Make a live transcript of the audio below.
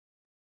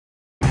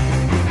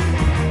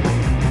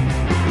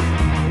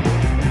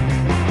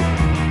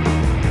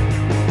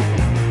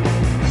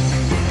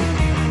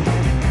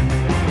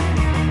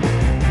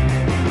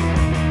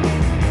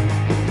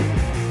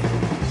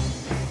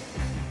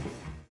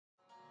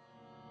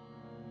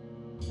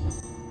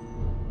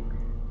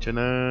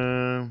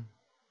Tchanã!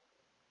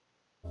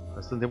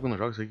 Faz tanto tempo que eu não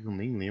jogo isso aqui que eu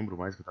nem lembro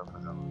mais o que eu tava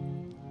fazendo.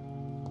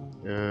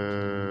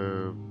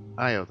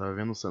 Eu tava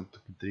vendo o santo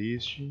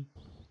triste.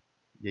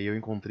 E aí eu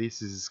encontrei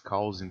esses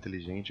Skals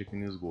inteligentes aqui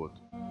no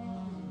esgoto.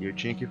 E eu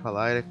tinha que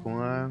falar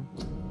com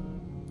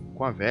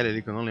a velha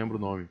ali, que eu não lembro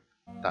o nome.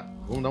 Tá,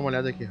 vamos dar uma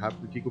olhada aqui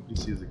rápido o que eu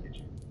preciso aqui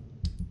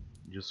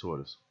de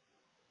soros.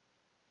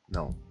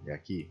 Não, é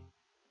aqui.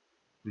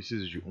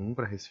 Preciso de 1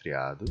 para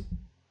resfriado.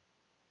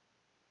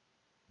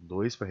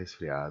 2 para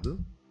resfriado.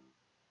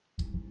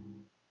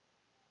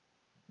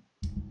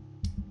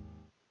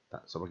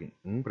 Tá, só um pouquinho.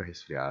 1 para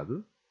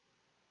resfriado.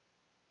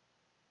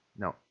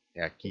 Não,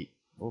 é aqui.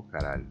 Ô,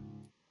 caralho.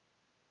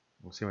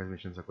 Não sei mais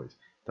mexer nessa coisa.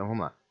 Então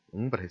vamos lá.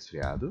 1 para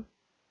resfriado.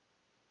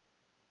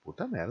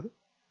 Puta merda.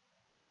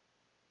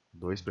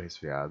 2 para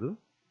resfriado.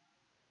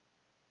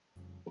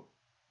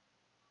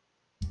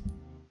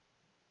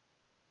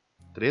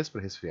 3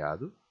 para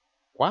resfriado.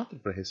 4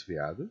 para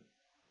resfriado.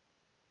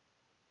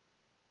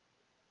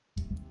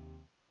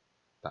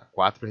 Tá,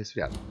 4 para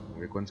resfriado. Vamos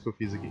ver quantos que eu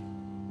fiz aqui.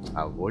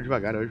 Ah, eu vou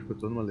devagar hoje porque eu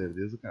tô numa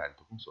lerdeza do caralho.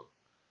 Tô com sono.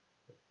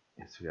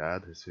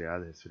 Resfriado,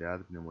 resfriado,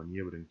 resfriado.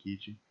 Pneumonia,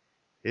 bronquite.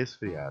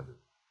 Resfriado.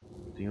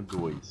 Eu tenho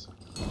 2.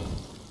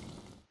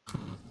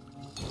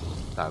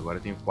 Tá, agora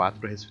eu tenho 4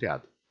 para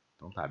resfriado.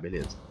 Então tá,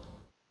 beleza.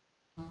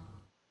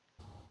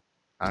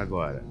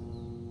 Agora.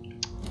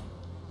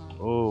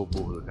 Ô,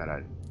 burro do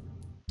caralho.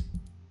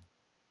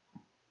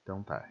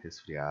 Então tá,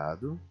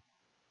 resfriado.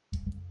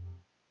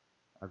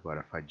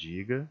 Agora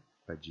fadiga,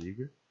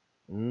 fadiga.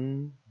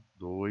 1,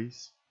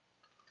 2,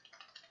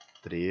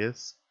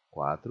 3,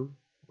 4.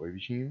 Oi,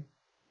 bichinho.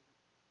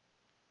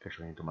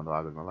 Cachorrinho tomando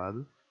água do meu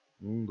lado.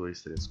 1,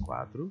 2, 3,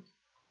 4.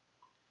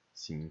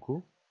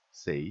 5,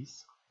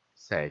 6,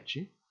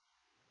 7.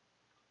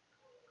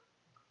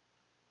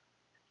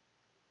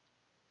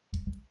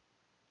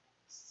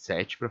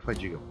 7 pra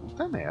fadiga.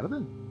 Puta merda.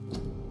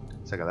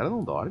 Essa galera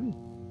não dorme?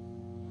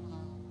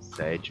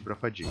 7 pra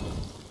fadiga.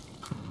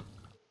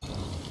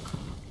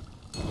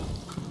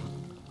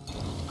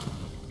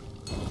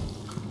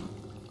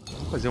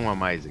 Vou fazer um a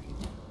mais aqui.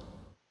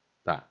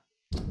 Tá.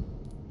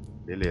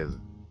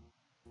 Beleza.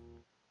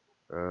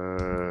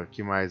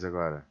 Que mais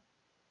agora?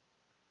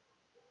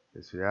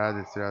 Resfriado,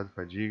 resfriado,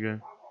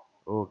 fadiga.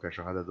 Ô,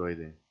 cachorrada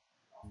doida, hein?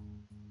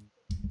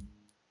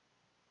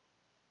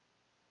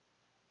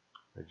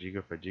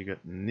 Fadiga, fadiga,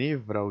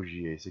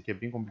 nevralgia. Esse aqui é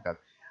bem complicado.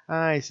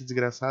 Ah, esse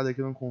desgraçado aqui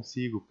eu não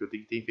consigo, porque eu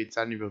tenho que ter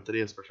enfeitiçado nível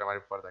 3 pra chamar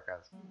ele pra fora da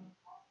casa.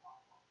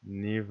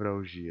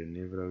 Nevralgia,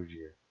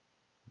 nevralgia,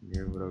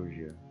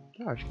 nevralgia.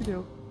 Tá, acho que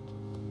deu.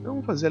 Então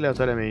vamos fazer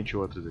aleatoriamente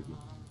outros aqui.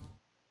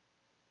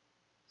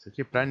 Isso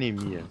aqui é pra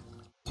anemia.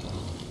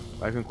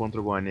 Vai que eu encontro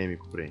algum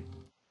anêmico por aí.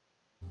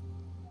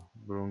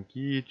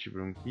 Bronquite,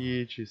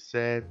 bronquite,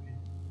 sepse.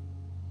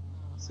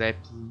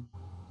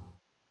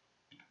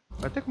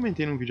 Eu até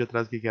comentei num vídeo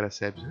atrás o que era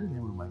sepse, eu nem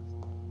lembro mais.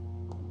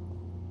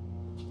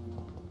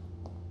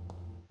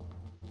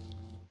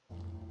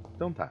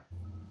 Então tá.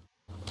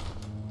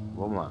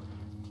 Vamos lá.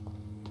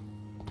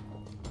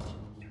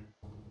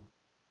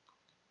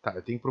 Tá,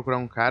 eu tenho que procurar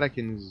um cara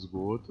aqui nos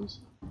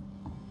esgotos.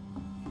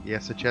 E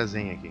essa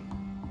tiazinha aqui.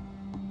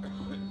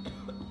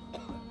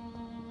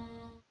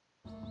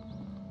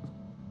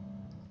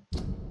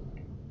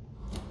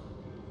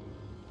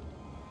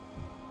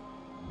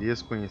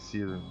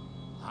 Desconhecido.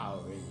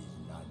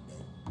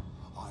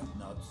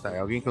 Tá, é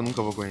alguém que eu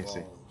nunca vou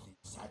conhecer.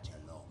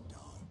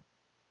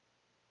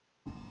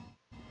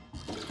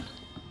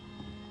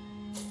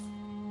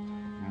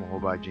 Vamos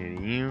roubar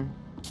dinheirinho.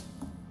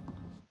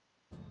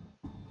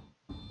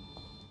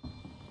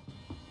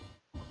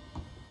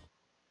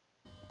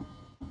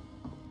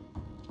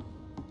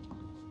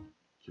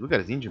 Que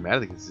lugarzinho de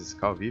merda que esse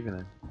Skal vive,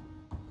 né?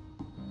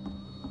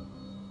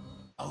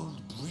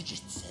 Old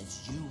Bridget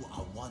says you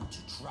are one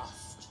to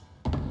trust.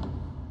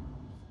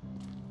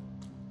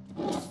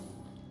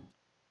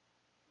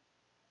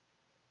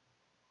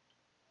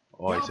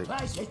 Ó, isso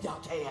aqui.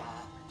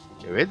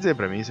 Eu ia dizer,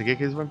 pra mim, isso aqui é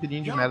aqueles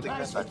vampirinhos de merda que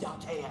inventaram.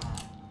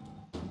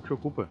 Não te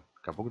ocupa.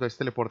 Daqui a pouco tu vai se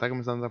teleportar e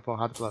começar a dar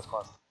porrada pelas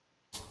costas.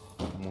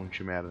 Um monte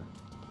de merda.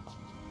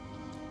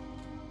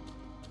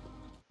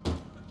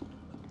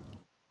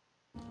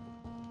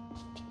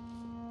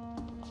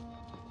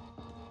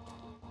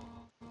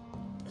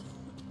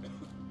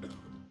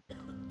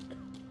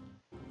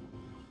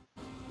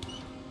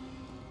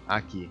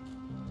 Aqui.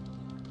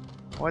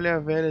 Olha a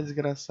velha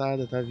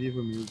desgraçada, tá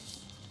viva mesmo.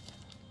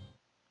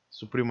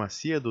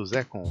 Supremacia dos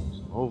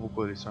Econs, novo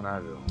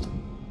colecionável.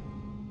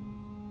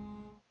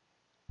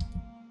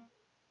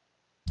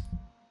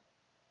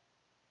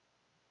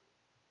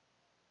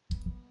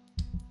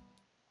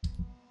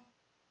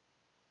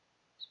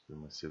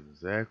 Supremacia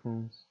dos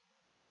Econs.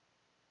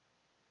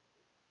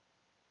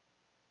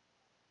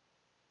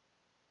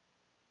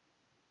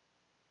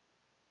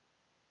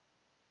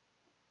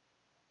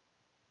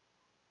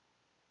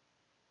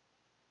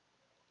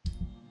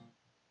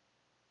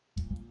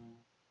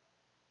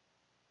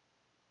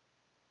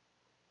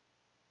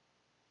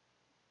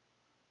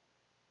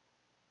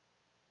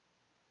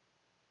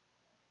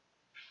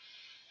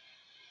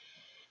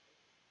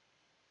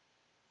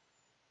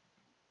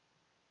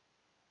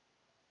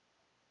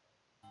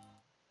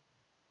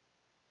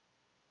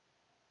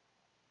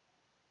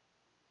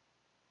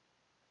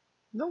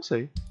 Não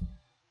sei.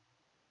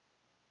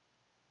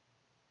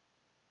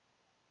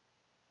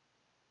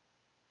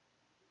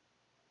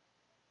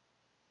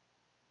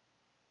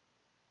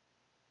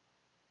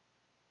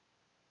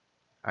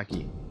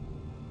 Aqui.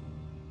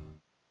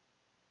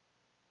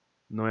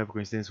 Não é por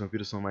coincidência que os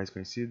vampiros são mais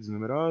conhecidos e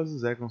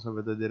numerosos, Ekons são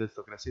verdadeiras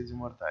aristocracias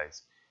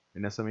imortais. E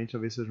honestamente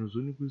talvez sejam os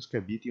únicos que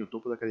habitem o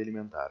topo da cadeia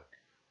alimentar.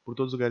 Por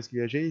todos os lugares que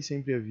viajei,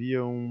 sempre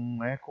havia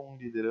um Ekon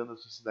liderando a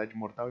sociedade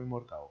mortal e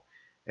imortal.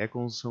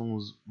 Ekons são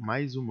os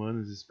mais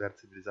humanos, espertos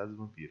e civilizados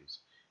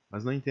vampiros.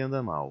 Mas não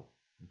entenda mal.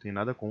 Não tenho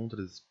nada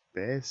contra as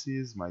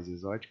espécies mais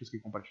exóticas que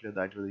compartilham a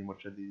dádiva da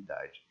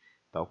imortalidade,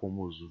 tal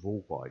como os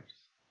Volcodes.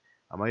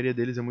 A maioria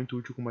deles é muito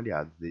útil como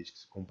aliados, desde que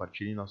se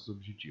compartilhem nossos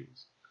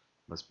objetivos.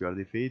 Mas o pior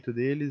defeito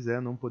deles é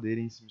não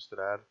poderem se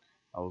misturar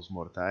aos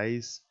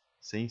mortais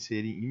sem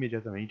serem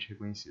imediatamente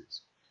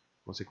reconhecidos.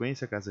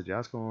 Consequência, a Casa de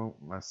Ascalon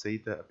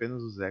aceita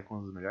apenas os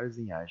Ekons das melhores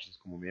linhagens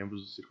como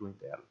membros do círculo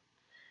interno.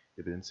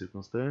 Dependendo de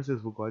circunstâncias,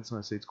 os Vulcodes são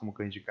aceitos como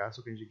cães de caça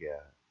ou cães de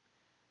guerra,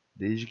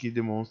 desde que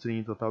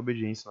demonstrem total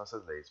obediência às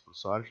nossas leis. Por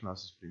sorte,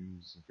 nossos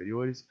primos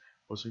inferiores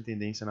possuem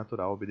tendência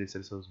natural a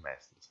obedecer seus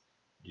mestres.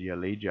 De a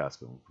Lei de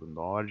Ascalon, por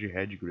Lord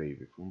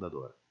Redgrave,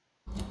 fundador.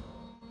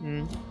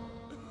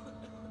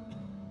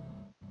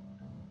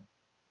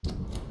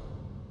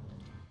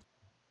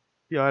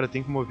 Pior, eu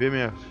tenho que mover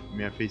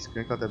minha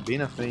facecam, que ela tá bem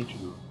na frente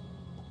do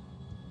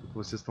que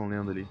vocês estão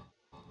lendo ali.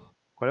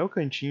 Qual é o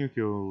cantinho que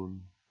eu...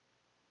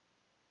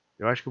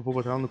 Eu acho que eu vou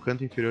botar ela no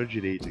canto inferior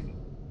direito aqui.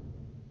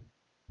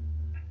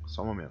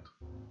 Só um momento.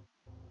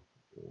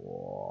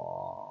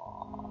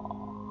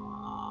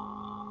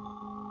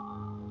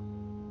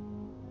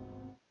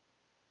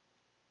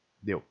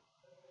 Deu.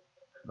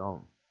 Dá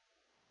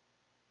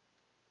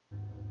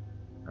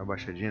uma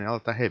baixadinha nela. Ela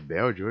tá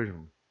rebelde hoje,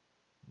 mano.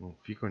 Não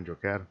fica onde eu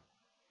quero.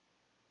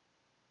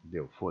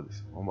 Deu,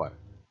 foda-se. Vambora.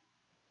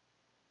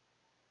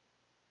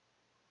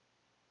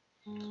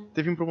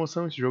 Teve em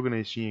promoção esse jogo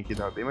na Steam aqui,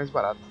 tava bem mais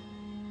barato.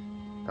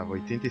 Tava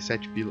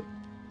 87 pila.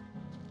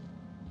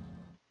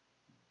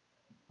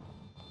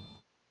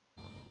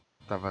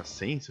 Tava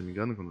 100, se não me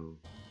engano, quando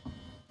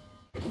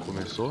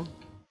começou.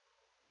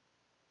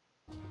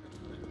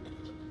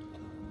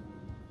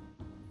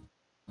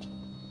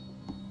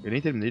 Eu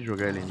nem terminei de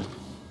jogar ele ainda.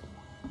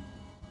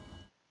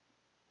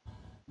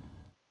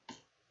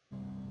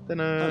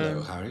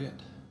 Hello, Harriet.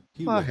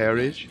 You Olá, recognize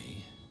Harriet.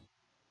 me?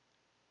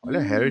 Olha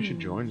a Harriet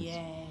Jones.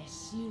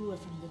 Yes, you were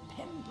from the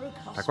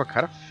Pembroke Tá com a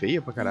cara Hospital.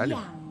 feia pra caralho.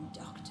 Young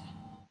doctor.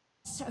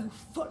 So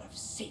full of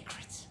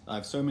secrets.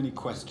 I've so many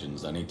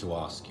questions I need to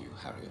ask you,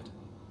 Harriet.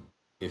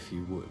 If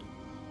you would.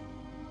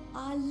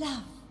 I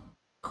love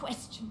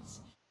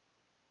questions.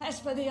 As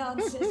for the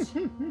answers,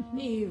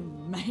 you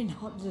may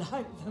not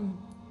like them.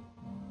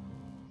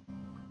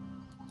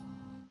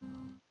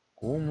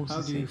 Como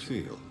How se do you sente?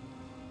 feel?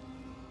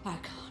 I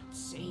can't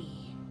see.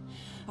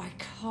 I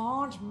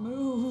can't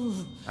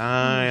move.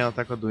 Ah, ela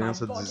tá com a My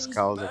doença dos body's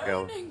Skals,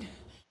 aquela. burning.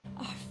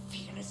 I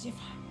feel as if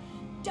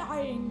I'm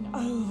dying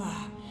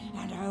over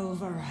and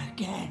over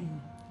again.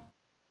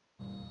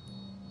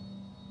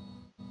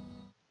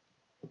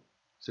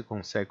 Você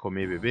consegue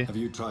comer e beber? Have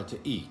you tried to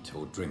eat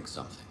or drink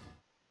something?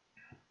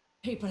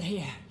 People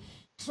here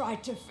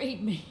tried to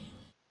feed me,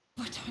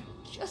 but I'm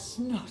just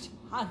not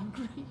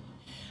hungry.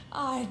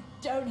 I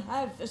don't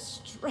have the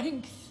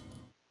strength.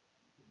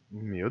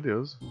 Meu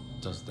Deus.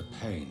 Does the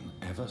pain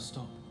ever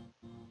stop?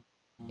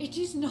 It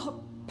is not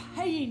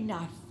pain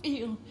I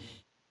feel.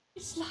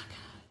 It's like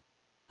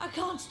I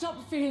can't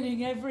stop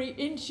feeling every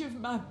inch of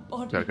my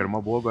body. Pior que era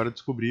uma boa agora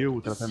descobrir o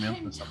At the tratamento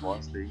same dessa time,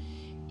 bosta aí.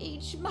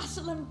 Each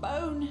muscle and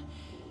bone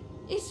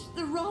is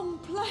the wrong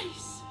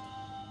place.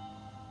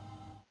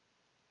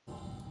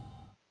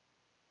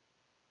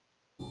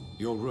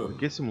 Your Por room,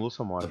 que simulou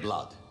sua the morte?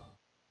 blood.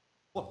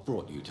 What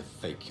brought you to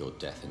fake your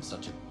death in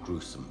such a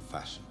gruesome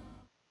fashion?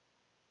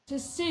 To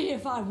see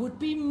if I would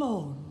be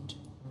mourned.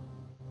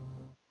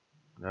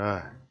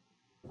 Ah,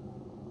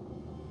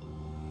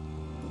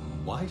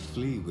 Why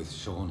flee with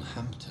Sean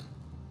Hampton?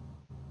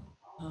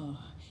 Oh,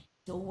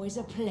 it's always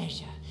a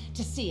pleasure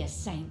to see a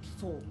saint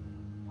fall.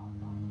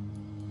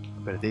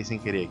 apertei sem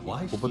querer aqui.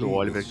 Why Culpa do flee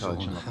Oliver with que ela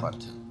Sean tinha na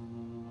quarta.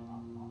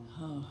 Hampton?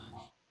 Oh,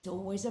 it's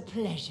always a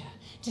pleasure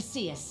to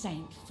see a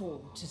saint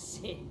fall to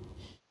sin.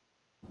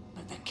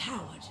 But the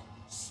coward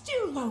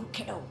still won't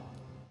kill.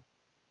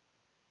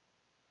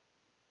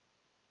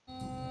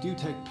 Do you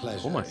take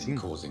pleasure Como assim? in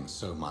causing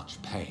so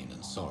much pain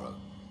and sorrow?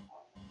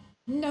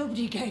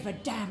 Nobody gave a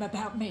damn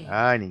about me.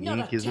 Ah, ninguém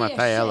Not a quis tear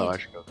matar ela, eu shed.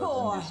 acho que ela tá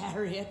Poor dizendo isso.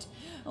 Harriet,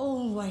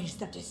 always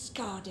the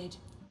discarded.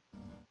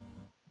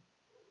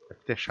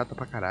 Deve ter chata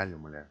pra caralho,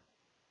 mulher.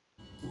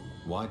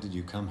 Why did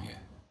you come here?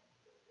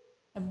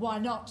 And why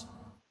not?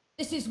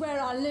 This is where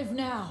I live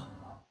now.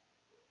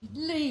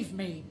 Leave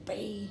me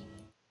be.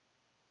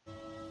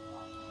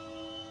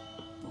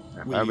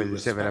 Ah, Will you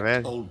obedecer a velha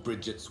respect velha? old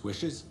Bridget's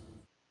wishes?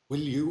 Will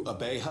you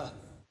obey her?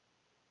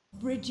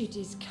 Bridget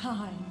is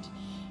kind.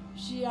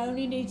 She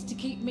only needs to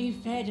keep me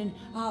fed and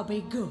I'll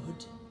be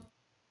good.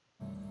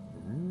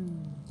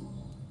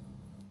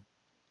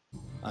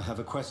 I have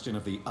a question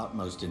of the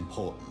utmost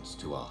importance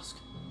to ask.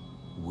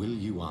 Will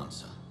you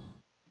answer?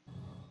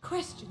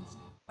 Questions,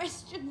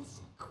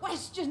 questions,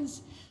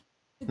 questions.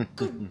 The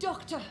good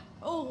doctor,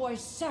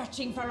 always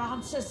searching for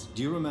answers.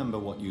 Do you remember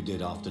what you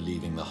did after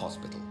leaving the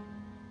hospital?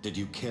 Did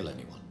you kill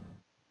anyone?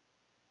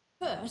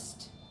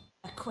 First,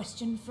 a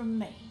question from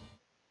me.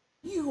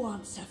 You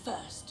answer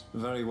first.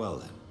 Very well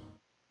then.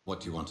 What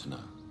do you want to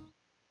know?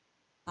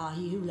 Are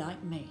you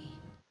like me?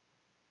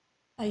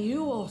 Are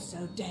you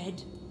also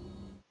dead?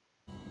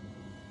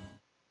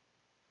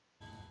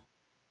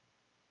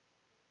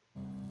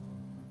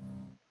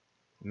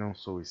 Não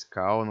sou o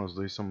Skal, nós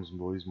dois somos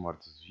dois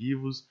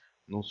mortos-vivos.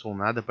 Não sou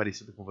nada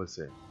parecido com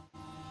você.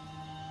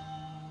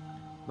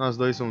 Nós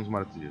dois somos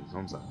mortos-vivos,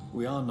 vamos lá.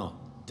 We are not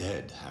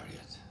dead,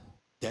 Harriet.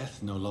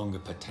 Death no longer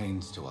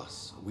pertains to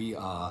us. We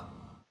are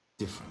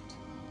different.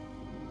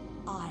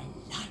 I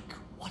like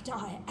what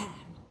I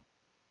am.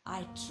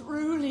 I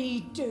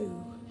truly do.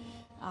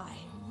 I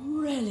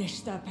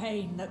relish the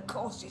pain that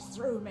courses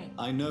through me.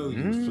 I know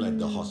you fled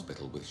the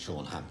hospital with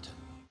Sean Hampton.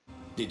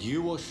 Did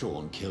you or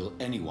Sean kill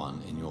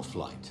anyone in your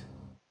flight?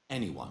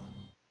 Anyone?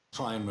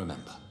 Try and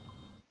remember.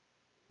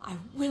 I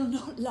will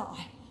not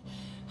lie.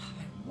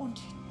 I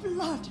wanted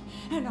blood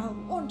and I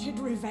wanted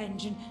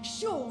revenge, and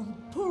Sean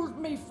pulled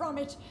me from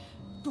it,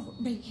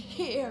 brought me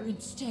here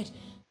instead.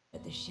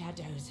 But the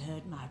shadows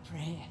heard my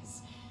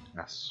prayers.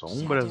 As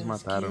sombras Shadows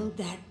mataram. killed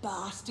that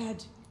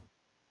bastard.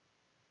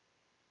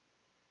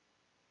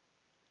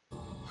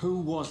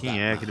 Who was Quem that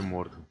é aquele man?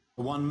 morto?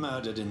 The one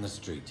murdered in the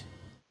street.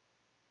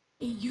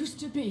 He used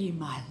to be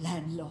my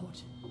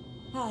landlord.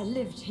 I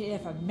lived here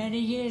for many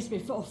years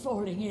before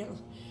falling ill.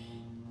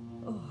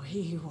 Oh,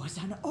 he was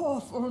an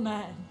awful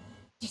man.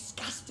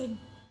 Disgusting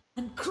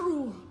and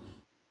cruel.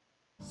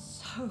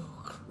 So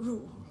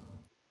cruel.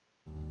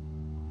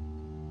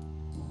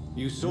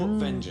 You sought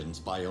vengeance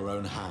by your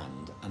own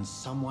hand, and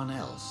someone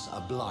else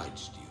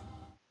obliged you.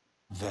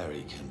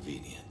 Very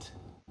convenient.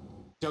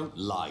 Don't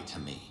lie to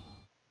me.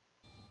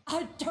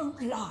 I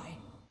don't lie.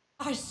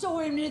 I saw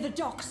him near the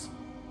docks,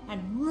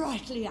 and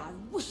rightly I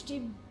wished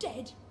him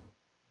dead.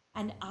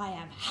 And I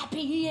am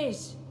happy he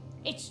is.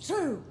 It's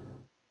true.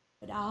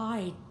 But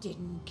I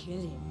didn't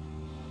kill him.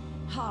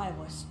 I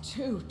was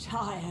too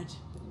tired.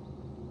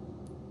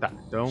 Tá,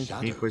 então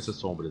quem foi essas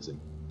sombras aí?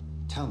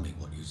 Tell me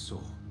what you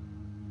saw.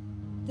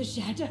 The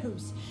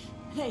shadows,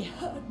 they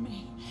heard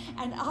me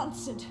and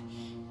answered.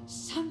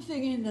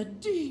 Something in the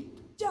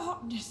deep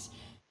darkness,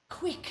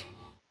 quick,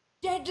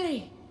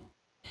 deadly.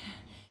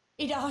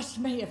 It asked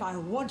me if I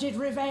wanted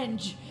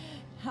revenge.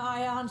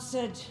 I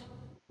answered,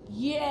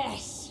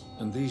 yes.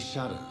 And these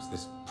shadows,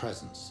 this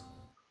presence,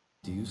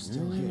 do you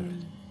still hear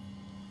it?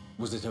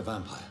 Was it a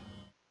vampire?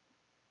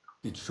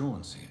 Did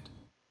Sean see it?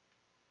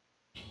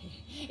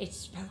 It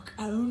spoke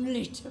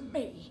only to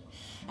me,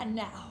 and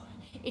now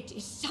it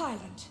is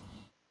silent.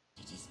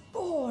 It is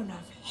born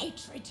of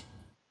hatred,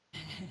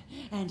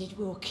 and it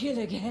will kill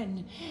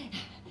again.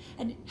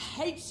 And it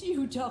hates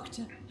you,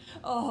 Doctor.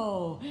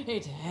 Oh,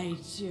 it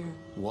hates you.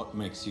 What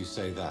makes you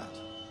say that?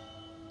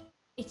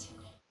 It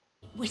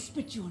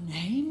whispered your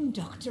name,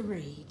 Dr.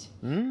 Reed.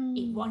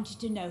 It wanted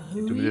to know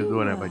who Tu me you perdoa,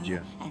 were né,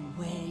 Badia? and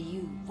where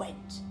you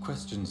went.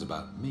 Questions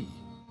about me?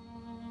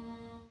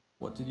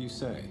 What did you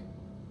say?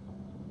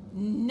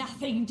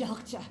 Nothing,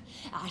 Doctor.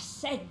 I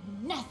said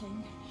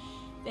nothing.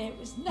 There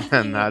was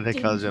nothing. Nada I que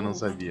ela didn't já não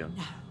already sabia.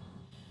 know.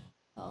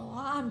 Oh,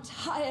 I'm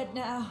tired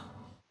now.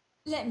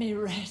 Let me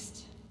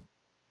rest.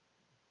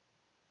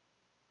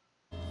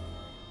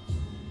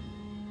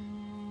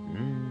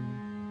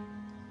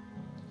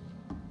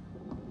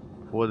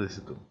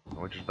 Foda-se tu. Não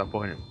vou te ajudar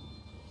porra nenhuma.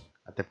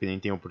 Até porque nem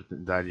tem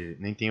oportunidade,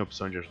 nem tem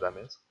opção de ajudar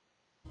mesmo.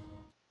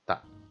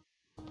 Tá.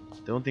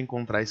 Então tem que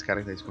encontrar esse cara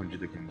que tá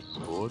escondido aqui nos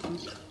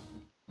esgotos.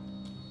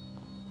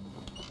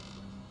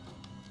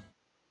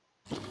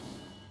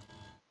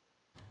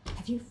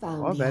 Have you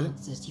found the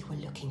answers you were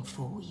looking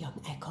for, young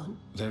Ekon?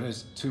 There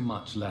is too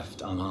much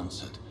left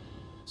unanswered.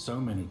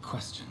 So many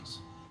questions.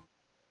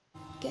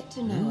 Get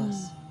to know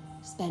us,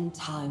 spend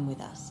time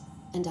with us,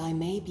 and I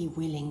may be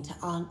willing to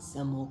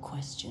answer more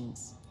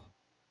questions.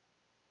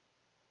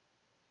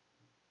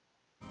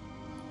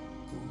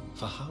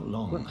 For how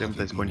long Quanto tempo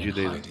tá have you been in escondido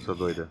aí, hiding sua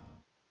doida?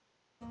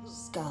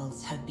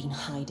 Skulls have been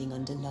hiding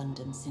under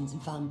London since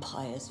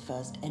vampires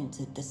first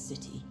entered the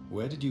city.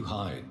 Where did you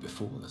hide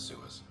before the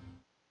sewers?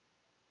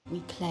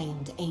 We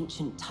claimed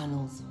ancient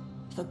tunnels,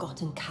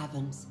 forgotten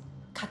caverns,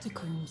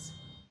 catacombs.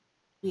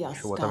 We are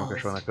Deixa eu botar meu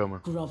cachorro na cama.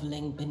 skulls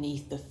groveling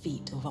beneath the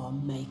feet of our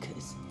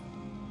makers.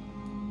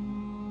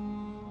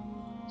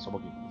 Só um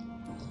pouquinho.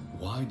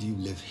 Why do you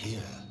live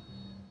here,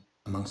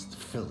 amongst the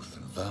filth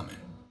and vermin?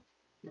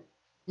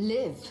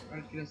 Live.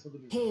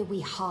 Here we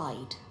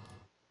hide.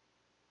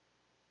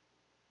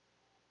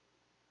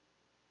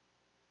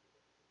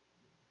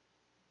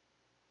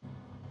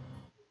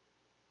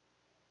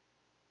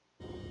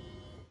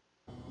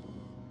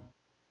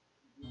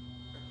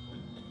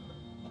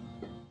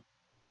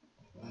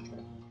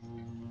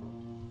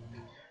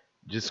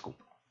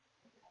 Desculpa.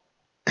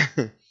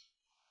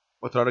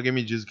 Outra hora alguém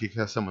me diz o que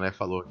essa mulher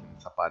falou aqui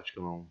nessa parte que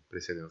eu não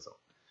prestei atenção.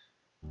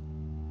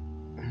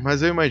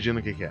 Mas eu imagino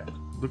o que é.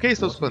 Do que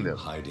estou escondendo?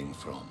 Hiding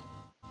from.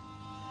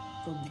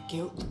 From the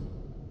guilt,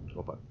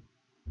 Opa.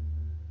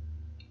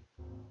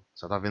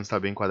 Só tá vendo se tá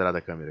bem enquadrada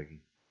a câmera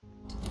aqui.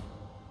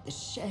 the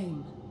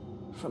shame,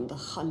 from the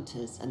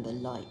hunters and the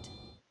light,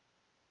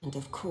 and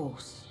of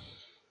course,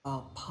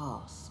 our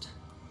past.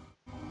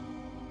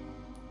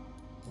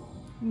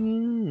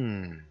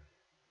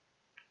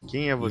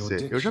 Quem é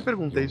você? Eu já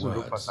perguntei isso no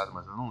jogo passado,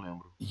 mas eu não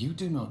lembro. You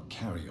do not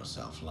carry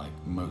yourself like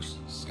most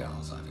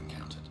Skals I've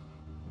encountered.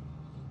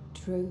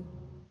 True,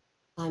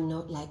 I'm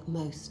not like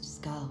most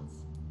Skals.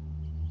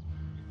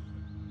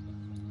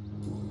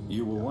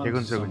 You were Que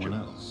once aconteceu someone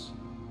contigo? else.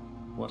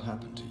 What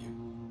happened to you?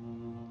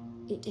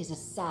 It is as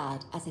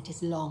sad as it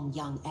is long,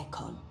 young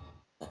Ekon,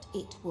 but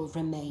it will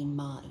remain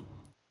mine.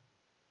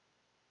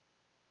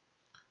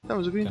 Tá,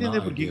 mas eu queria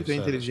entender por que tu é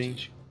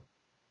inteligente.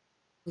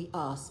 We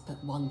ask but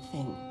one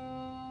thing.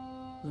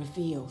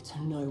 Reveal to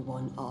no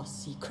one our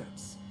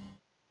secrets.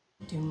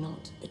 Do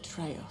not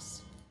betray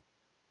us.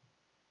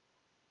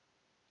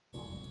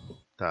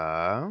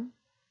 Tá.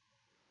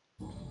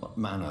 What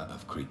manner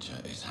of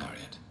creature is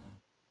Harriet?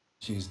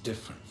 She is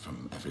different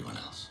from everyone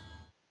else.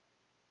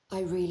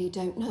 I really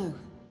don't know.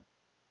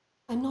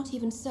 I'm not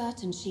even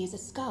certain she is a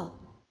Skal.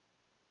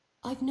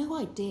 I've no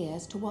idea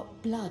as to what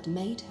blood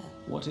made her.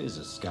 What is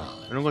a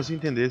Skal? Eu não consigo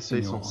entender se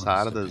isso aí são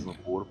sardas no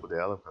corpo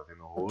dela, pra ver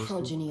no A rosto.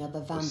 progeny of a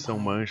Ou se são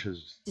vampire,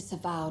 manchas,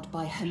 disavowed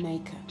by her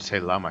maker. sei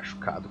lá,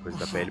 machucado, coisa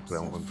da pele, porque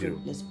ela é um Perhaps a vampiro.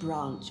 fruitless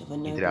branch of a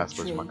Entre noble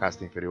aspas, de uma tree.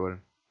 casta inferior.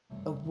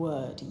 A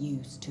word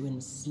used to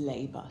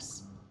enslave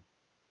us.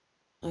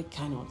 I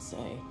cannot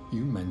say.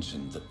 You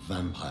mentioned that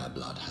vampire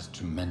blood has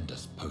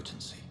tremendous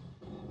potency.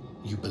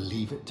 You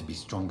believe it to be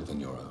stronger than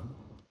your own?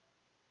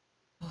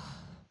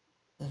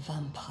 The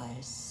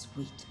vampire's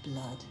sweet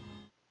blood.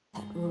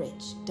 That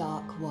rich,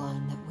 dark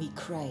wine that we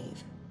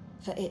crave.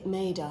 For it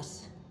made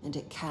us, and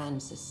it can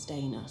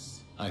sustain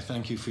us. I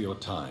thank you for your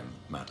time,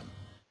 madam.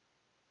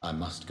 I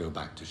must go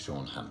back to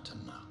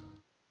Hampton now.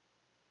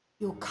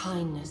 Your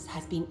kindness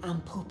has been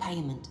ample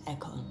payment,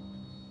 Ekon.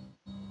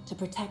 To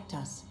protect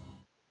us,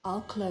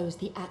 I'll close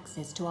the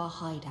access to our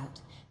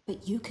hideout,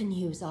 but you can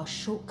use our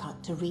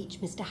shortcut to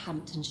reach Mr.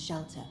 Hampton's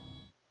shelter.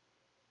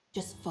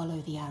 Just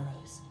follow the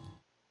arrows.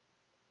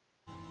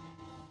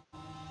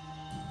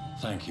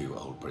 Thank you,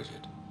 old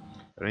Bridget.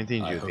 Eu não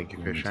entendi, eu tenho que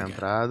fechar a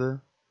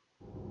entrada.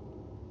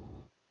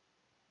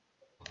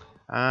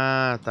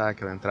 Ah, tá,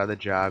 aquela entrada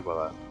de água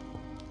lá.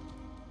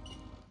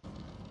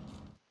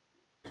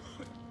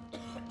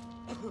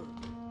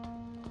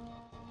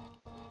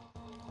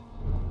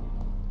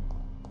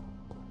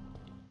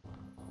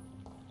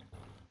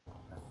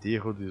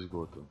 Aterro do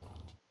esgoto.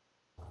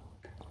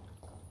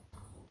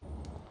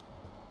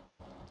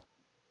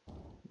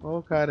 Ó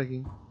o cara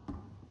aqui.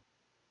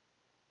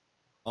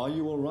 Are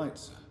you all right,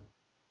 sir?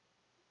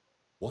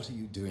 What are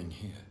you doing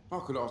here? I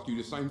could ask you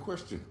the same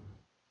question.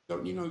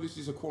 Don't you know this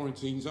is a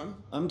quarantine zone?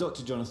 I'm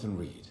Dr. Jonathan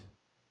Reed.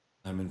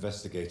 I'm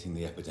investigating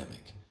the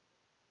epidemic.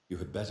 You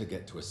had better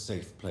get to a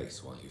safe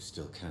place while you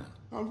still can.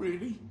 Oh,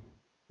 really?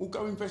 Well,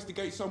 go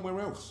investigate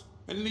somewhere else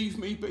and leave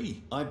me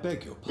be. I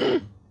beg your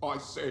pardon. I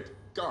said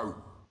go.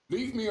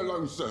 Leave me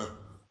alone, sir.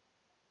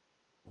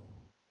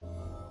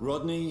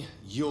 Rodney,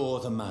 you're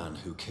the man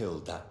who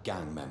killed that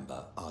gang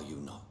member, are you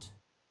not?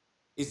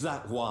 Is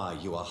that why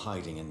you are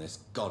hiding in this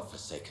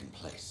godforsaken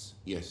place?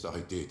 Yes, I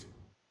did.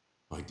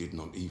 I did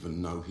not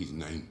even know his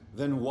name.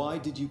 Then why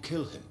did you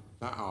kill him?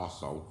 That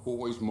arsehole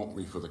always mocked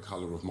me for the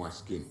colour of my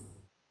skin.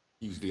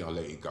 Usually I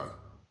let it go.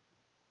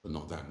 But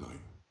not that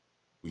night.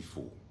 We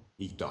fought.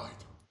 He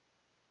died.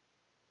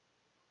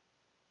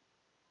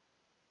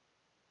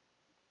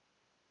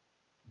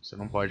 Você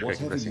não pode ficar aqui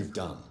pra Whatever you've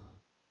sempre. done,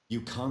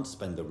 you can't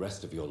spend the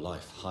rest of your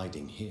life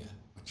hiding here.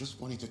 I just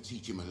wanted to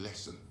teach him a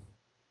lesson.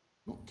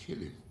 Not kill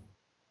him.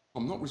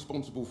 I'm not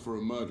responsible for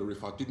a murder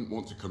if I didn't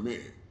want to commit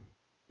it.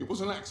 It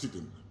was an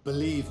accident.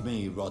 Believe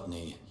me,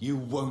 Rodney, you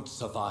won't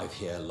survive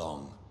here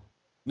long.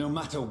 No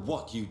matter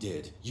what you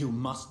did, you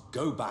must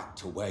go back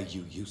to where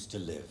you used to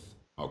live.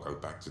 I'll go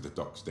back to the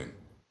docks then.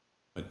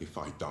 And if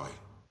I die,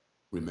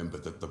 remember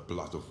that the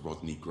blood of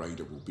Rodney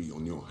Grader will be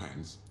on your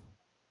hands.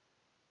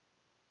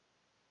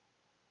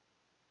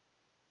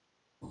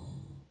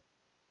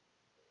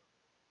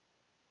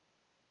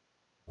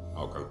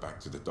 I'll go back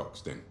to the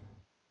docks then.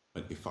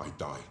 And if I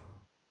die,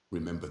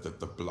 remember that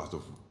the blood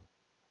of...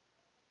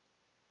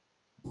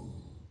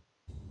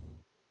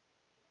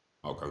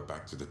 I'll go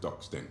back to the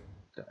docks then.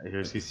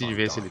 Eu esqueci de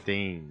ver se ele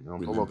tem... Não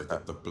tô louco,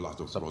 tá?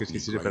 Só porque eu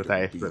esqueci de apertar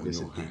F pra ver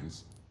se ele tem.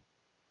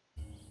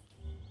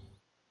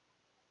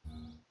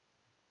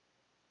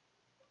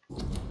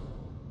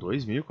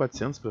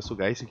 2.400 pra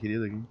sugar esse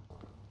querido aqui.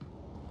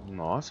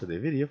 Nossa, eu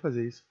deveria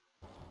fazer isso.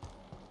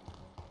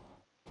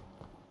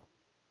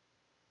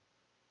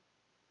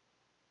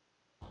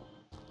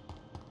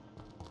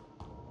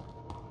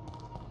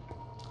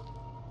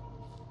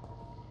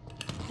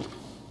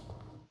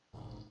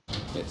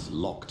 It's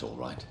locked, all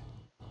right.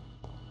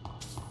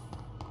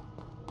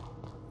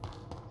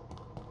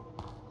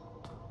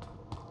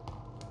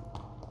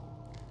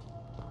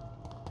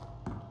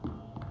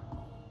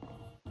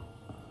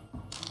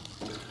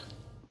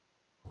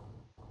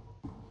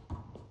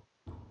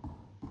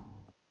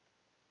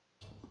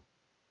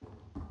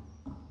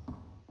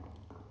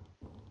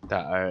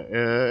 Tá,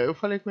 eu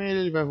falei com ele,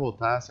 ele vai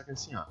voltar, só que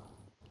assim, ó.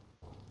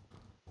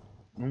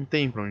 Não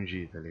tem pra onde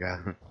ir, tá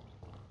ligado?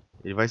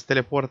 Ele vai se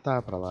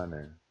teleportar pra lá,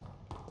 né?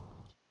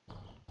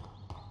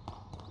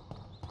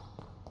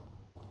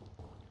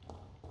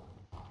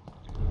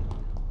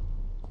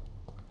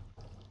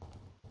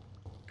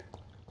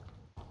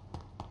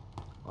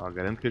 Ó,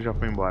 garanto que ele já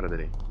foi embora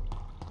dali.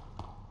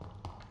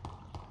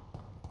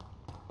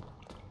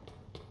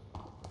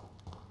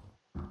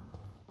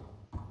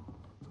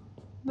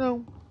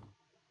 Não.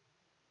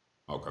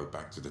 I'll go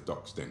back to the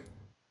docks then.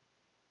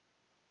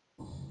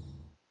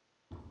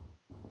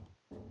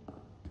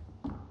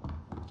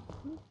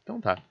 Então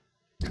tá.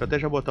 Deixa eu até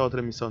já botar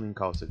outra missão no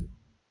encalço aqui.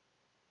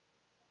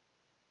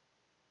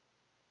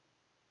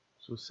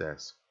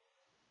 Sucesso.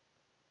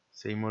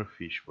 Seymour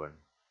Fishburne.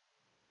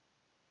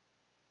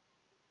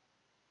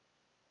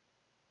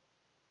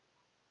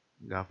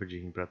 Garrafa de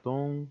rim pra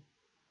Tom.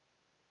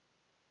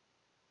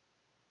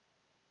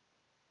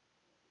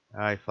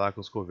 Ai, falar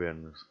com os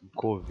coveiros.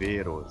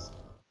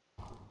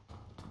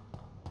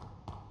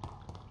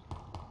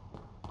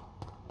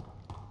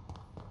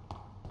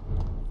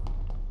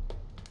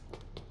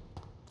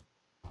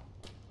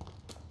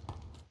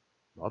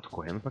 Ó, tô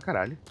correndo pra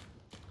caralho.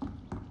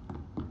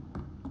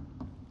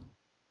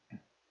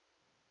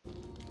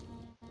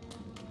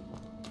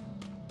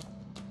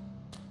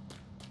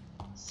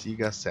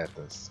 Siga as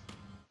setas.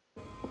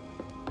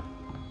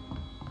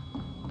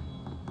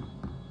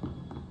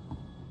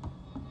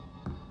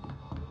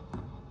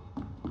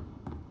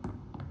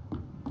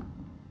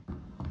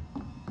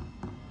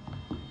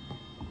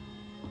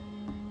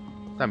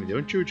 Tá, me deu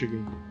um tilt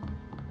aqui.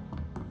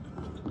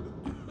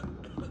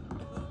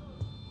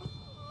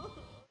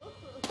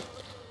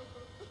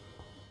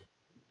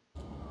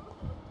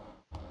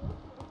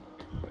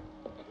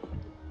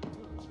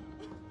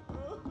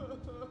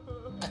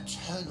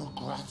 Eternal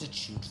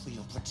gratitude for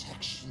your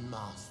protection,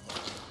 Master.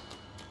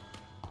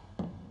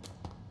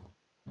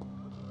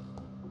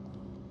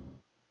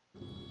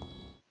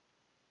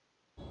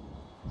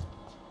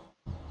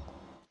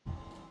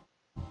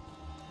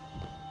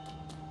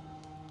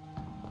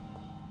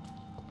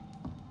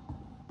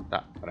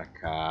 Tá, pra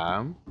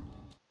cá.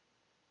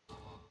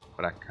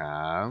 Pra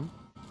cá.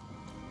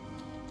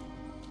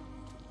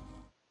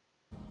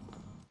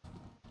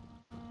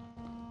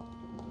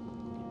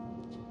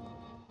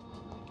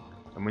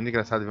 É muito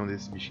engraçado ver um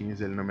desses bichinhos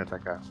e ele não me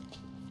atacar.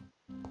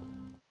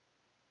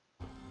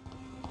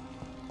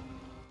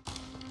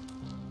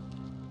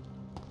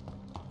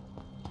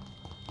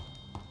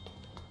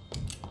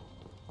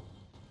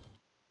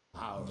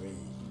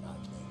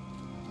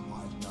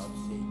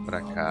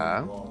 Pra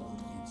cá.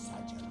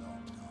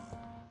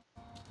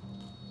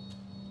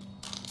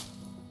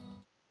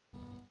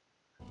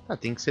 Tá,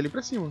 tem que ser ali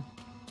pra cima.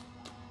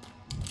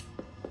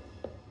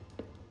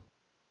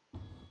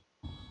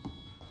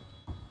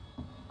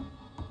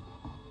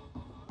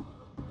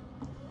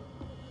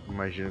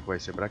 Imagino que vai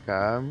ser pra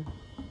cá.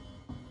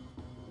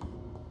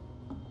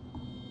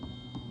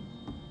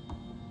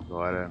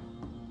 Agora.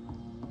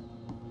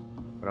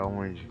 Pra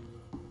onde?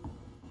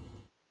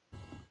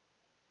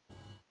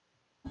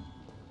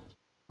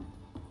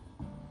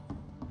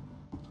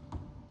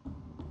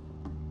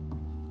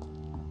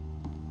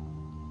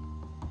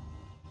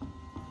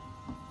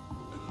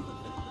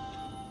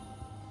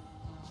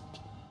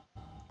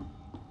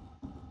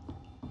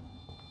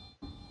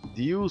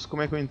 Deus,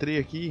 como é que eu entrei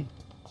aqui?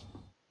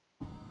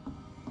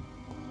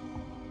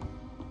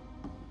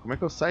 Como é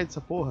que eu saio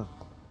dessa porra?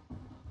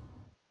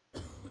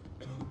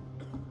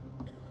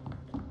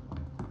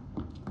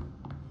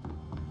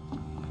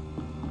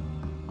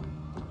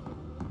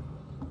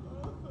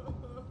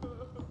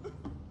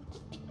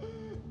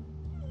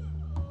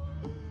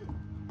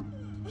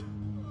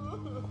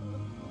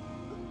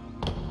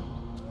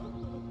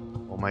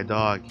 Oh my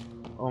dog.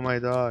 Oh my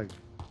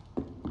dog.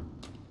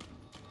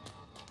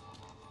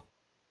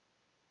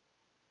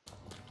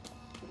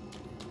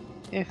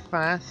 É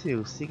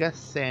fácil, siga a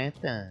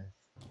seta.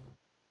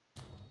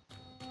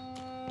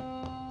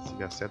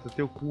 Siga a seta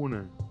teu cu,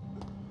 né?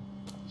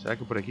 Será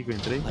que é por aqui que eu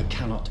entrei? I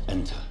cannot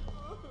enter.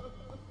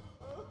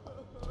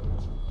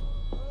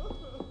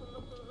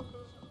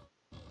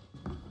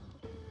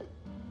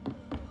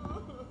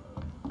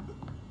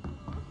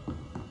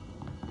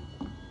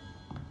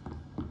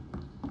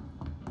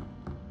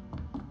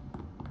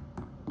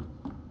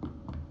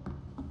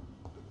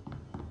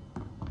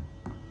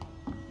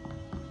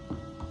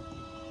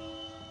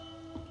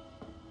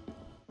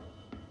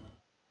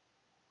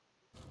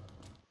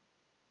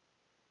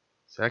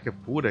 Será que é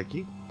por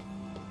aqui?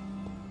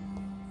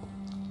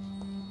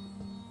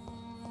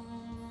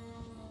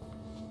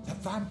 The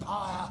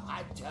vampire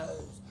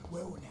hunters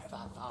will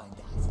never find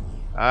us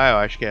here. Ah, eu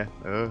acho que é.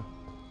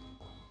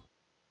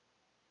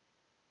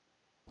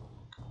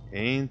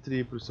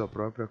 Entre por sua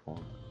própria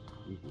conta.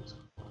 E risco.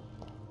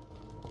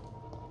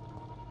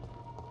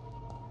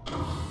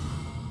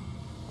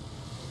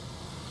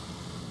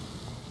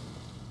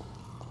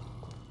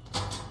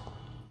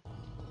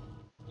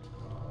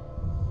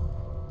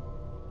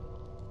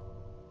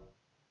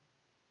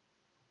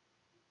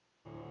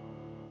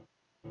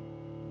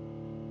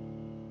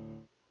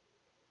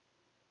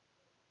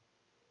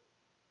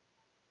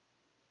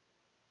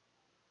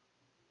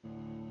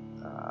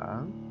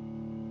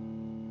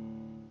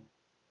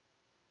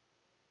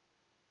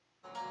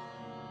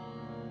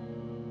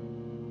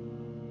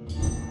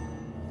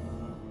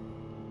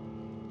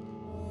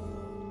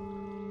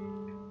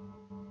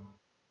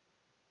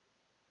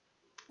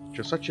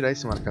 Deixa eu só tirar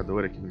esse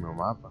marcador aqui do meu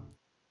mapa.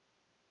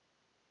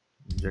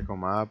 Onde é que é o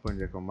mapa?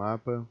 Onde é que é o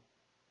mapa?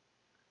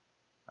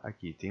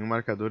 Aqui, tem um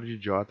marcador de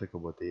idiota que eu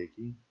botei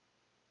aqui.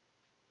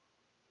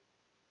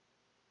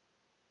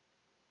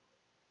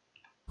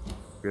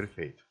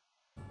 Perfeito.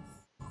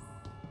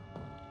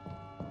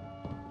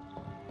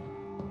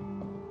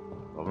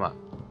 Vamos lá.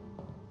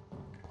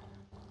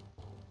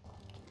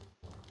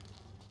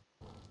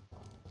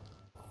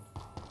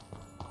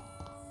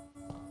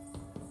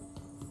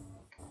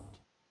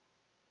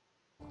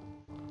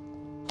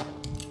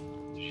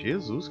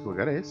 Jesus, que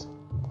lugar é esse?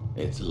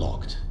 It's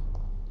locked.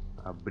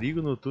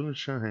 Abrigo noturno de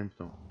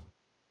Shanhampton.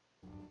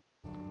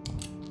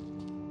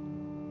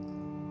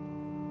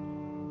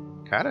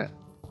 Cara,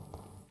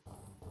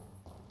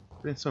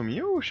 pensão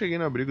minha ou eu cheguei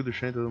no abrigo do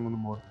Shan e todo mundo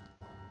morto?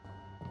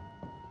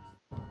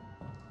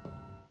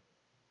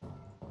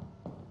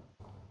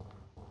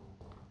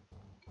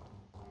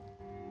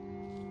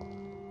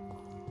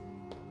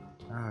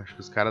 Ah, acho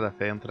que os caras da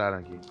fé entraram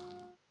aqui.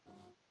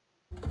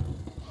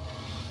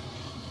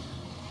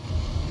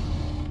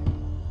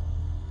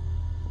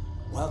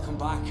 Welcome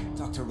back,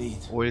 Dr. Reed.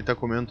 Ou ele tá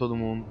comendo todo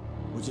mundo.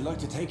 Would you like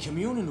to take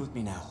communion with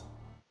me now?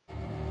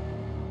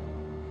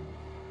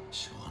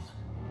 Sean,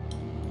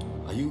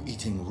 are you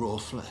eating raw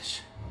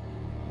flesh?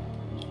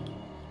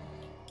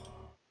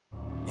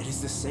 It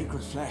is the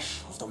sacred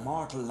flesh of the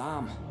mortal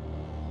lamb.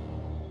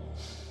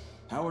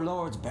 Our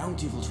Lord's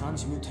bountiful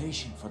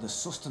transmutation for the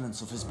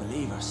sustenance of his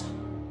believers.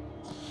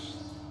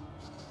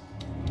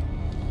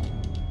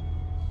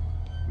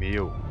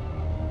 Meu.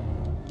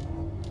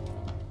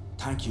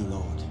 Thank you,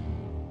 Lord.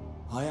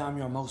 I am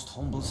your most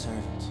humble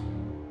servant.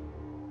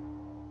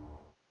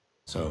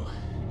 So,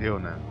 Deu,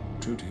 né?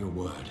 true to your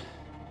word,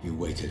 you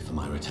waited for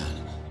my return.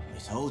 I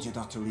told you,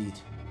 Dr. Reed,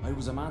 I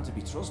was a man to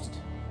be trusted.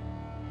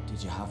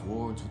 Did you have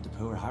words with the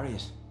poor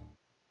Harriet?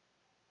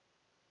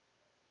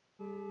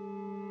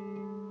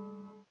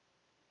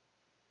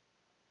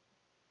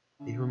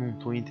 Eu não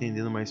tô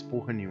entendendo mais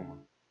porra nenhuma.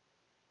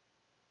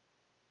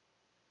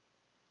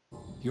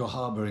 You're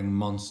harboring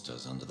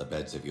monsters under the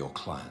beds of your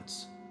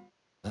clients.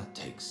 That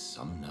takes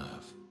some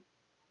nerve.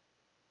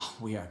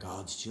 We are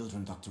God's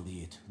children, Dr.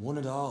 Reed, one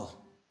and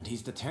all, and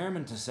he's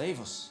determined to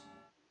save us.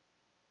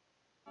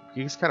 Por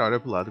que esse cara olha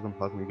pro lado quando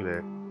fala comigo? Ele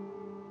é...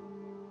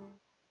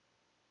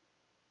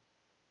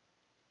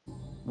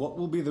 What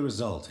will be the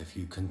result if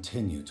you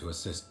continue to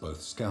assist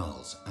both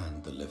Skals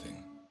and the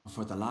living?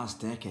 For the last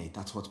decade,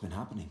 that's what's been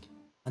happening.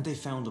 And they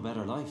found a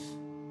better life.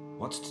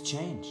 What's to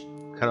change?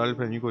 O cara olha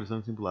pra mim conversando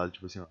assim pro lado,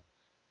 tipo assim, ó.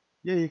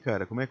 E aí,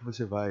 cara, como é que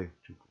você vai?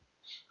 Tipo...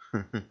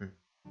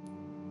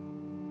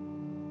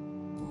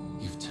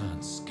 You've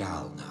turned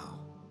Skal now.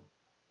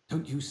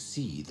 Don't you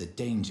see the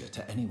danger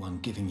to anyone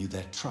giving you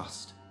their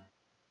trust?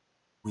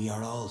 We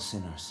are all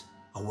sinners,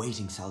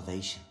 awaiting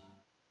salvation.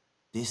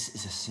 This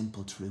is a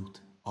simple truth,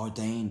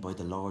 ordained by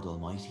the Lord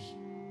Almighty.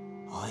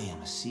 I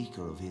am a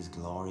seeker of his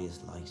glorious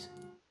light.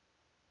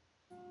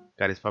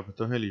 Cara, esse papo é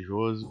tão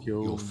religioso que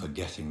eu... You're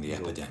forgetting the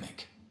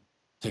epidemic.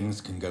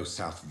 Things can go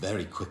south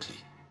very quickly.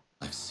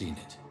 I've seen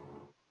it.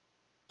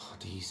 Oh,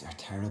 these are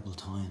terrible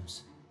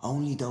times.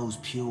 Only those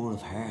pure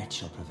of heart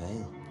shall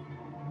prevail.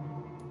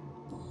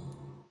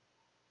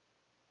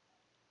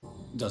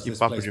 Does Que this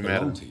papo place de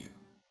belong merda. to you?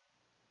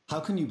 How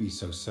can you be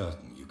so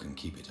certain you can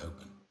keep it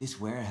open? This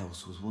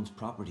warehouse was once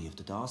property of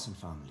the Dawson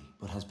family,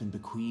 but has been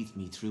bequeathed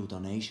me through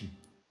donation.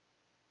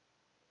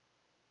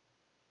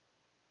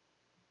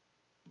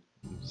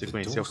 Você The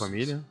conheceu a Dawsons?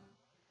 família?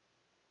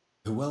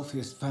 The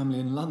wealthiest family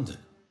in London.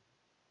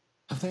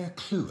 Have they a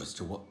clue as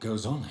to what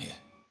goes on here?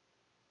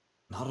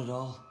 Not at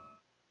all.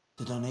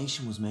 The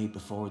donation was made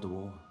before the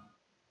war.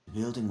 The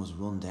building was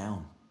run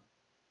down.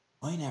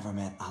 I never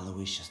met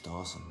Aloysius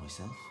Dawson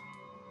myself.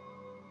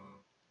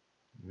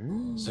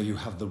 So you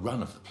have the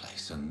run of the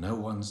place and no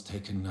one's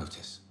taken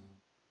notice.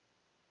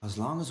 As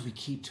long as we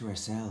keep to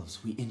ourselves,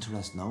 we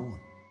interest no one.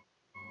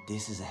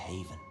 This is a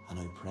haven, and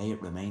I pray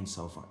it remains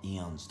so for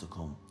eons to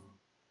come.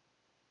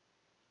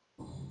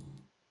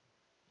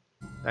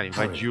 Cara,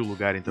 invadiu o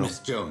lugar então. Miss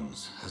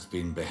Jones has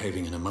been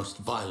behaving in a most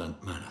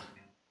violent manner.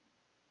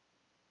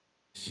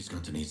 She's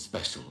going to need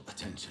special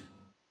attention.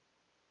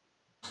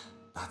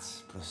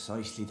 That's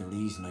precisely the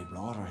reason I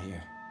brought her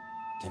here.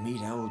 To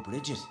meet old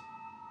Bridget.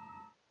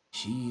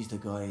 She's the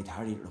guide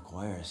Harriet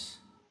requires.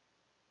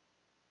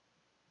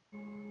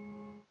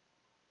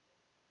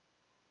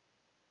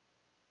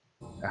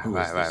 Ah, Who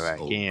vai, is vai, this vai.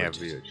 old Quem é Bridget?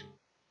 Bridget?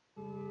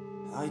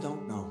 I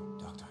don't know,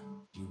 Doctor.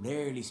 She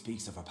rarely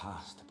speaks of her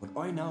past, but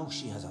I know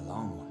she has a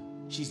long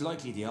one. She's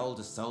likely the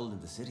oldest soul in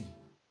the city.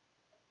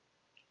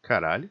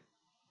 Caralho.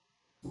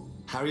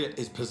 Harriet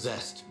is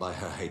possessed by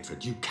her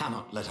hatred. You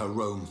cannot let her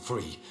roam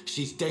free.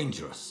 She's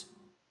dangerous.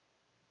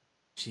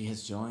 She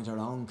has joined her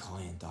own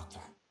kind,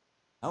 Doctor.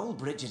 Old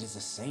Bridget is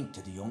a saint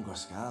to the younger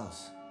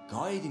Skals,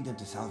 guiding them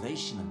to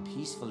salvation and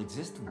peaceful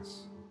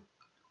existence.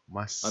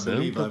 Uma I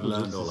believe santa I've dos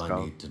learned all outros I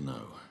Skal. need to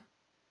know.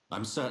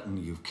 I'm certain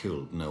you've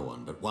killed no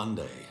one, but one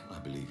day I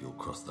believe you'll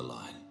cross the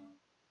line.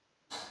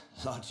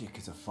 Logic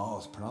is a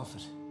false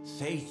prophet.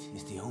 Faith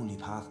is the only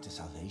path to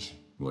salvation.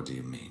 What do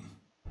you mean?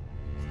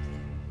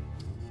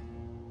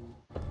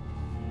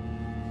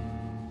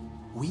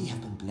 We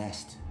have been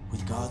blessed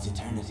with God's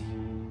eternity.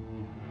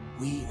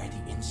 We are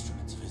the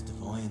instruments of His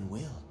divine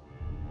will.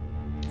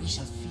 We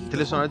shall feed A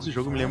trilha sonora desse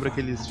jogo me lembra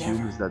forever aqueles and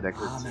filmes da ever.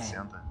 década de Amen.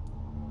 60.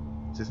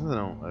 60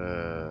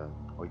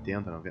 não,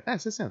 80, 90.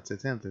 60,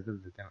 70,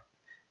 80.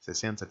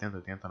 60, 70,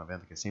 80,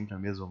 90, que é sempre a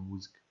mesma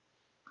música.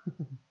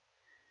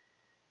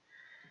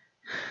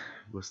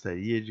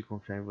 Gostaria de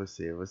confiar em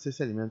você. Você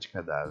se alimenta de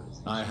cadáveres.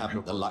 I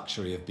haven't the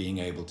luxury of being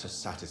able to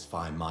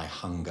satisfy my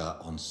hunger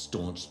on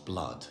staunched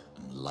blood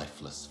and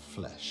lifeless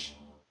flesh.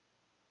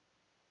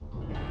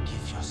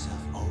 Give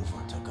yourself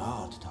over to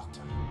God,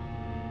 Doctor.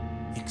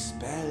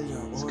 Expel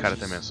your Esse cara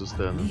tá me urges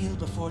assustando. and kneel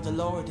before the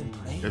Lord in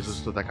praise. Eu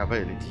só atacava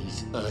ele.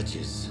 These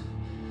urges.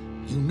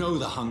 You know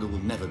the hunger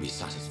will never be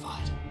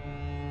satisfied.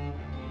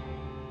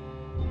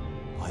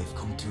 I've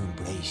come to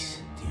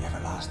embrace the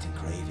everlasting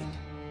craving.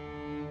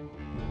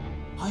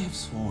 I have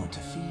sworn to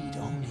feed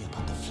only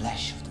upon the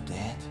flesh of the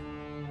dead.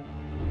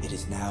 It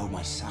is now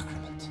my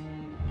sacrament.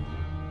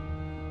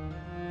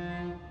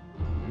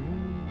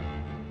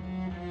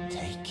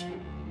 Take,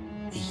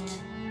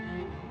 eat.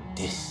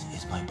 This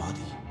is my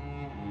body.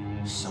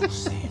 So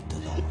saith the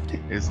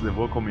Lord. Esse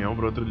levou a comunhão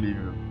para outro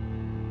nível.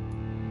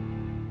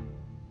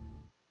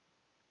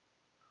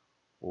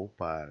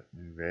 Poupar,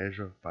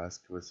 inveja a paz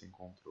que você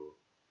encontrou.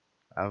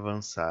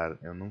 Avançar,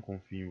 eu não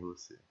confio em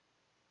você.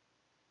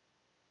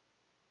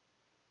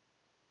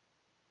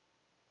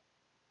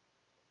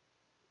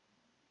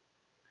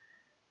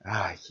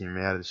 Ai, que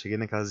merda, cheguei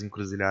naquelas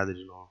encruzilhadas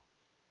de novo.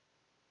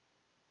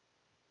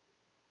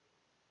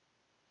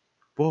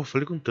 Porra, eu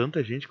falei com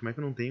tanta gente, como é que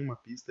eu não tenho uma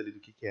pista ali do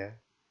que é?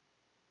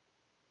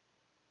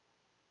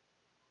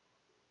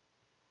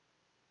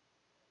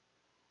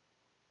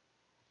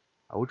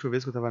 A última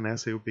vez que eu tava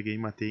nessa, eu peguei e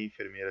matei a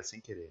enfermeira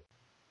sem querer.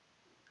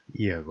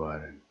 E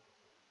agora?